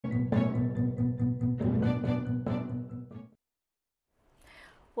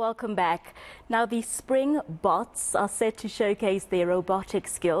Welcome back. Now, the SpringBots are set to showcase their robotic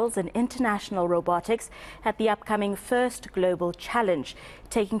skills in international robotics at the upcoming First Global Challenge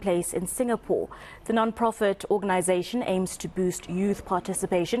taking place in Singapore. The non-profit organization aims to boost youth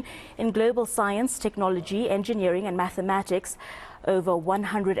participation in global science, technology, engineering and mathematics. Over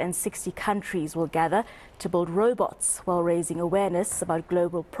 160 countries will gather to build robots while raising awareness about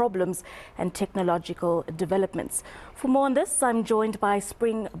global problems and technological developments. For more on this, I'm joined by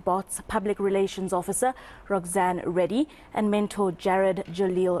SpringBots Public Relations Officer Roxanne Reddy and mentor Jared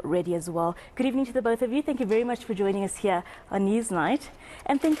Jaleel Reddy as well. Good evening to the both of you. Thank you very much for joining us here on Newsnight.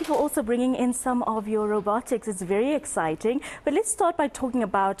 And thank you for also bringing in some of your robotics. It's very exciting. But let's start by talking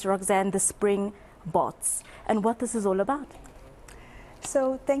about, Roxanne, the SpringBots and what this is all about.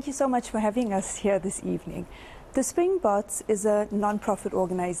 So thank you so much for having us here this evening. The SpringBots is a non-profit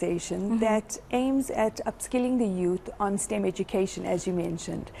organization that aims at upskilling the youth on STEM education, as you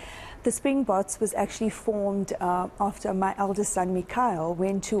mentioned. The SpringBots was actually formed after my eldest son, Mikhail,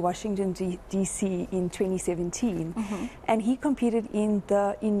 went to Washington, D.C. in 2017, and he competed in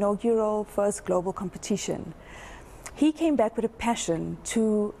the inaugural First Global Competition. He came back with a passion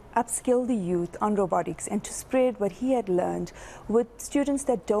to upskill the youth on robotics and to spread what he had learned with students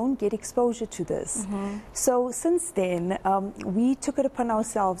that don't get exposure to this. So since then, we took it upon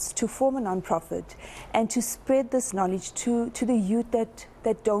ourselves to form a non-profit and to spread this knowledge to the youth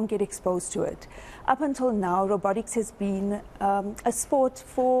that don't get exposed to it. Up until now, robotics has been a sport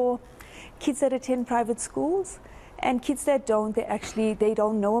for kids that attend private schools. And kids that don't, they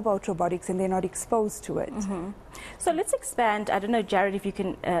don't know about robotics and they're not exposed to it. So let's expand. I don't know, Jared, if you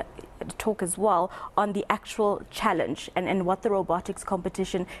can talk as well on the actual challenge and what the robotics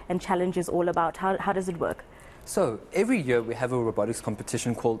competition and challenge is all about. How does it work? So every year we have a robotics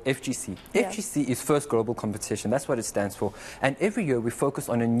competition called FGC. FGC is First Global Competition, that's what it stands for. And every year we focus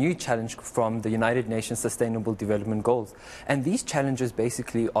on a new challenge from the United Nations Sustainable Development Goals. And these challenges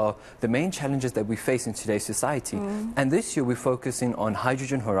basically are the main challenges that we face in today's society. And this year we're focusing on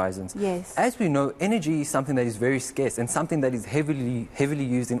hydrogen horizons. As we know, energy is something that is very scarce and something that is heavily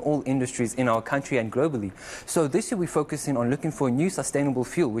used in all industries in our country and globally. So this year we're focusing on looking for a new sustainable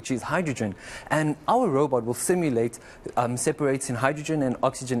fuel, which is hydrogen. And our robot will simulate separating hydrogen and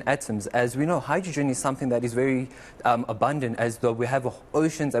oxygen atoms. As we know, hydrogen is something that is very abundant, as though we have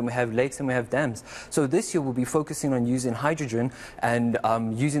oceans and we have lakes and we have dams. So this year we'll be focusing on using hydrogen and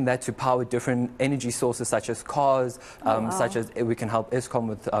using that to power different energy sources such as cars, such as we can help ESCOM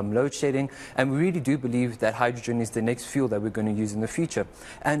with load shedding. And we really do believe that hydrogen is the next fuel that we're going to use in the future.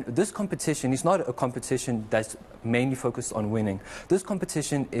 And this competition is not a competition that's mainly focused on winning. This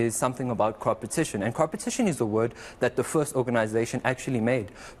competition is something about competition, and competition is a word that the first organization actually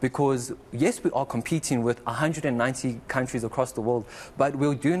made, because yes, we are competing with 190 countries across the world, but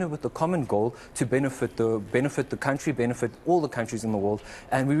we're doing it with the common goal to benefit the country, benefit all the countries in the world.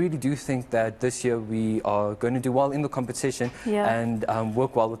 And we really do think that this year we are going to do well in the competition and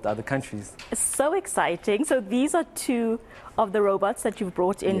work well with the other countries. So exciting. So these are two of the robots that you've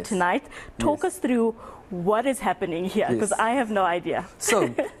brought in tonight. Talk us through what is happening here, because I have no idea.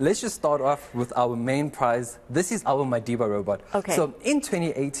 So let's just start off with our main prize. This is our Madiba robot. So in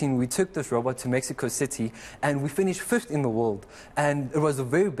 2018, we took this robot to Mexico City and we finished 5th in the world. And it was a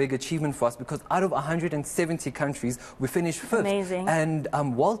very big achievement for us because out of 170 countries, we finished 5th. Amazing.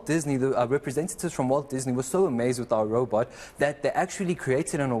 And Walt Disney, the representatives from Walt Disney were so amazed with our robot that they actually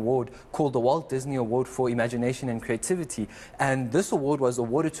created an award called the Walt Disney Award for Imagination and Creativity. And this award was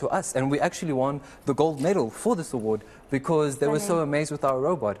awarded to us, and we actually won the gold medal for this award because they were so amazed with our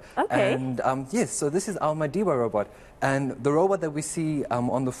robot. And yes, so this is our Madiba robot. And the robot that we see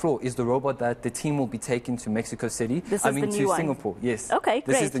on the floor is the robot that the team will be taking to Mexico City. This is the new one. Singapore. Yes. Okay,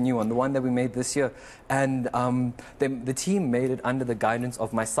 This is the new one, the one that we made this year. And the team made it under the guidance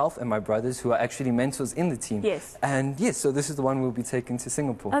of myself and my brothers, who are actually mentors in the team. And yes, so this is the one we'll be taking to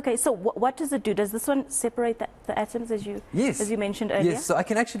Singapore. Okay, so what does it do? Does this one separate the atoms as you mentioned earlier? Yes, so I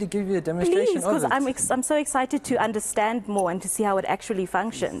can actually give you a demonstration of it. because I'm so excited to understand more and to see how it actually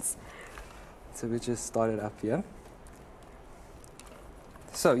functions. So we just started up here.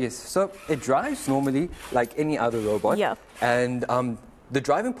 So yes, so it drives normally like any other robot. And the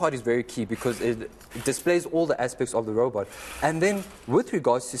driving part is very key because it displays all the aspects of the robot. And then with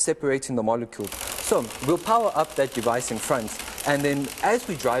regards to separating the molecules, so we'll power up that device in front. And then as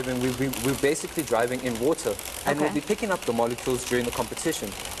we're driving, we're basically driving in water. And we'll be picking up the molecules during the competition.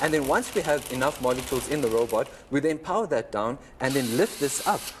 And then once we have enough molecules in the robot, we then power that down and then lift this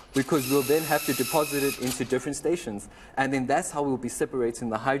up, because we'll then have to deposit it into different stations. And then that's how we'll be separating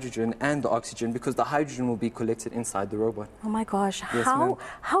the hydrogen and the oxygen, because the hydrogen will be collected inside the robot. Oh my gosh, Yes,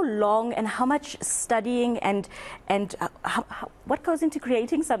 how long and how much studying and what goes into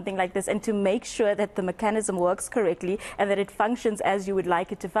creating something like this, and to make sure that the mechanism works correctly and that it functions as you would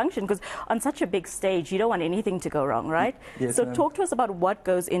like it to function? Because on such a big stage, you don't want anything to go wrong, right? Yes, so talk to us about what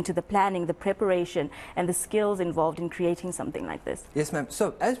goes into the planning, the preparation, and the skills involved in creating something like this. Yes, ma'am.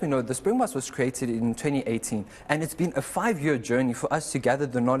 So as we know, the SpringBots was created in 2018, and it's been a 5-year journey for us to gather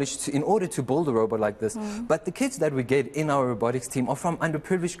the knowledge in order to build a robot like this. But the kids that we get in our robotics team are from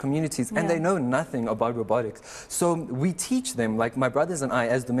underprivileged communities, and they know nothing about robotics. So we teach them, like my brothers and I,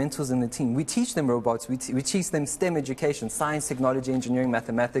 as the mentors in the team, we teach them robots, we teach them STEM education, science, technology, engineering,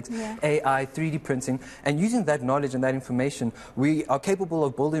 mathematics, AI, 3D printing, and using that knowledge and that information, we are capable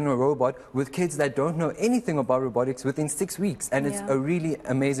of building a robot with kids that don't know anything about robotics within 6 weeks, and it's a really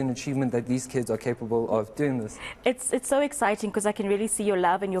amazing achievement that these kids are capable of doing this. It's so exciting, because I can really see your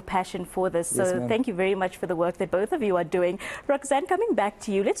love and your passion for this. So thank you very much for the work that both of you are doing. Roxanne, coming back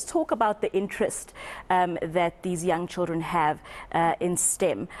to you, let's talk about the interest that these young children have in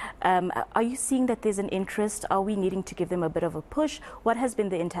STEM. Are you seeing that there's an interest? Are we needing to give them a bit of a push? What has been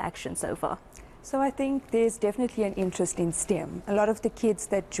the interaction so far? So I think there's definitely an interest in STEM. A lot of the kids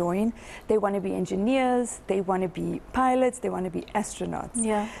that join, they want to be engineers, they want to be pilots, they want to be astronauts.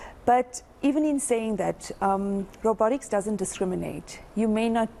 Yeah. But even in saying that, robotics doesn't discriminate. You may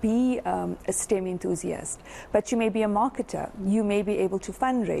not be a STEM enthusiast, but you may be a marketer. You may be able to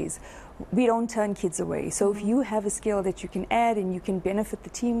fundraise. We don't turn kids away. So if you have a skill that you can add and you can benefit the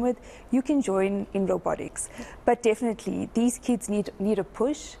team with, you can join in robotics. But definitely, these kids need a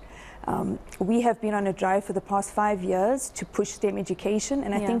push. We have been on a drive for the past 5 years to push STEM education,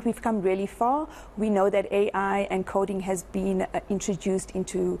 and I think we've come really far. We know that AI and coding has been introduced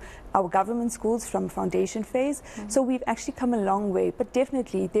into our government schools from foundation phase, so we've actually come a long way, but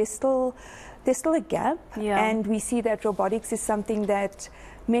definitely there's still a gap, and we see that robotics is something that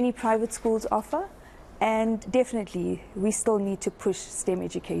many private schools offer. And definitely, we still need to push STEM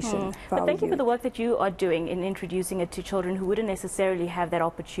education. But thank you for the work that you are doing in introducing it to children who wouldn't necessarily have that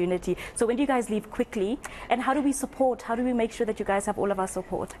opportunity. So when do you guys leave quickly? And how do we support? How do we make sure that you guys have all of our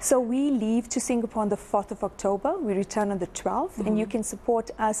support? So we leave to Singapore on the 4th of October. We return on the 12th. And you can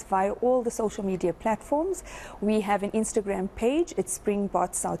support us via all the social media platforms. We have an Instagram page. It's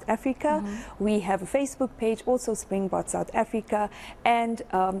SpringBots South Africa. We have a Facebook page, also SpringBots South Africa. And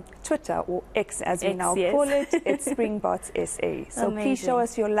Twitter, or X as we now call it, it's SpringBots SA. So please show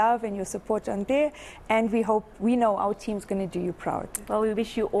us your love and your support on there, and we know our team's going to do you proud. Well, we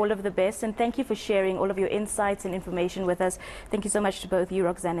wish you all of the best, and thank you for sharing all of your insights and information with us. Thank you so much to both you,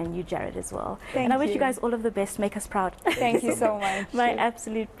 Roxanne, and you, Jared, as well. And I wish you guys all of the best. Make us proud. Thank you so much. My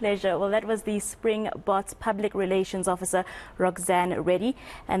absolute pleasure. Well, that was the SpringBots Public Relations Officer, Roxanne Reddy,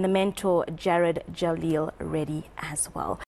 and the mentor, Jared Jaleel Reddy, as well.